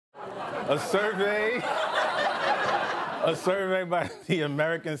A survey by the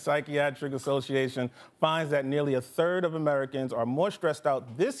American Psychiatric Association finds that nearly a third of Americans are more stressed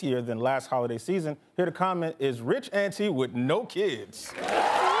out this year than last holiday season. Here to comment is rich auntie with no kids.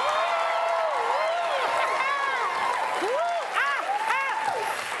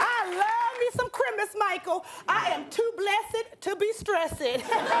 Michael, I am too blessed to be stressed.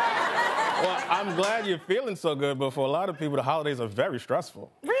 Well, I'm glad you're feeling so good, but for a lot of people, the holidays are very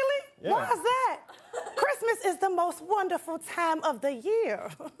stressful. Really? Yeah. Why is that? Christmas is the most wonderful time of the year.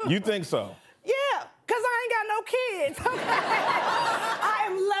 You think so? Yeah, because I ain't got no kids. I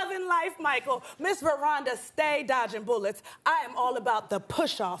am loving life, Michael. Miss Veranda, stay dodging bullets. I am all about the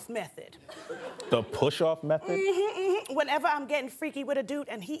push-off method. The push-off method? Whenever I'm getting freaky with a dude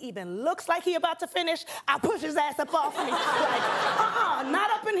and he even looks like he about to finish, I push his ass up off me. Like,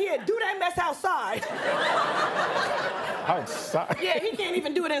 not up in here. Do that mess outside. Outside? Yeah, he can't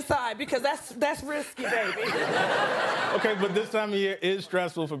even do it inside because that's risky, baby. Okay, but this time of year is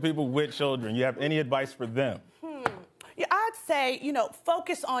stressful for people with children. You have any advice for them? Yeah, I'd say,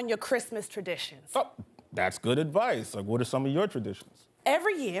 focus on your Christmas traditions. Oh, that's good advice. Like, what are some of your traditions?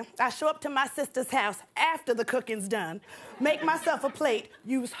 Every year, I show up to my sister's house after the cooking's done, make myself a plate,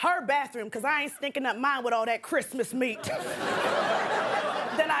 use her bathroom, because I ain't stinking up mine with all that Christmas meat.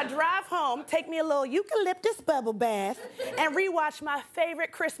 Then I drive home, take me a little eucalyptus bubble bath, and rewatch my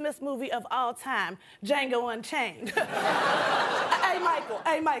favorite Christmas movie of all time, Django Unchained. Hey,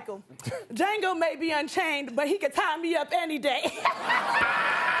 Michael. Django may be unchained, but he could tie me up any day. I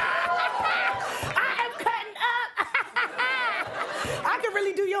am cutting up. I can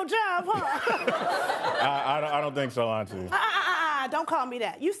really do your job, huh? I don't think so, Auntie. Don't call me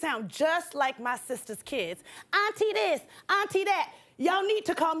that. You sound just like my sister's kids. Auntie this, Auntie that. Y'all need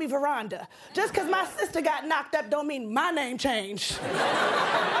to call me Veranda. Just because my sister got knocked up don't mean my name changed.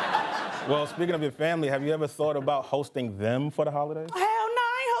 Well, speaking of your family, have you ever thought about hosting them for the holidays? Hell no,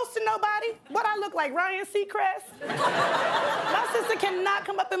 I ain't hosting nobody. What, I look like Ryan Seacrest? My sister cannot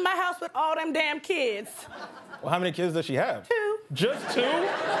come up in my house with all them damn kids. Well, how many kids does she have? 2. Just 2?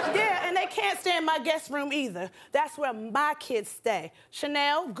 Yeah, and they can't stay in my guest room either. That's where my kids stay.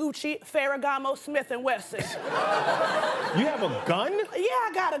 Chanel, Gucci, Ferragamo, Smith & Wesson. You have a gun? Yeah,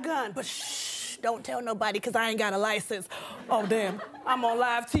 I got a gun, but shh, don't tell nobody because I ain't got a license. Oh, damn, I'm on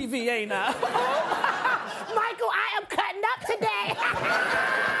live TV, ain't I? Michael, I am cutting up today.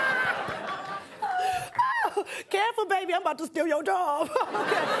 Careful, baby, I'm about to steal your job.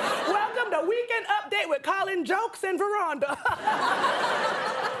 Okay. Welcome to Weekend Update with Colin Jokes and Veranda.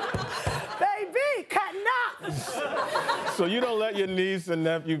 Baby, cutting up. So you don't let your niece and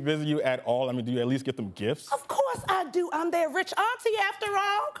nephew visit you at all? I mean, do you at least get them gifts? Of course I do. I'm their rich auntie after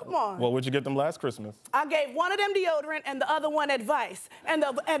all. Come on. Well, what'd you get them last Christmas? I gave one of them deodorant and the other one advice. And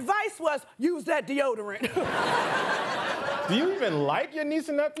the advice was, use that deodorant. Do you even like your niece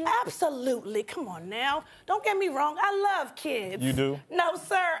and nephew? Absolutely. Come on now. Don't get me wrong. I love kids. You do? No,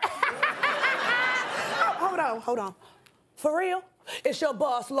 sir. Oh, hold on. For real? It's your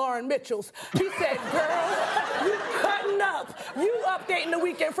boss, Lauren Mitchells. He said, girl, you cutting up. You updating the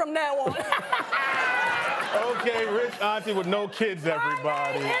weekend from now on. Okay, rich auntie with no kids,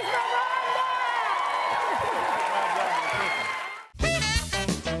 everybody.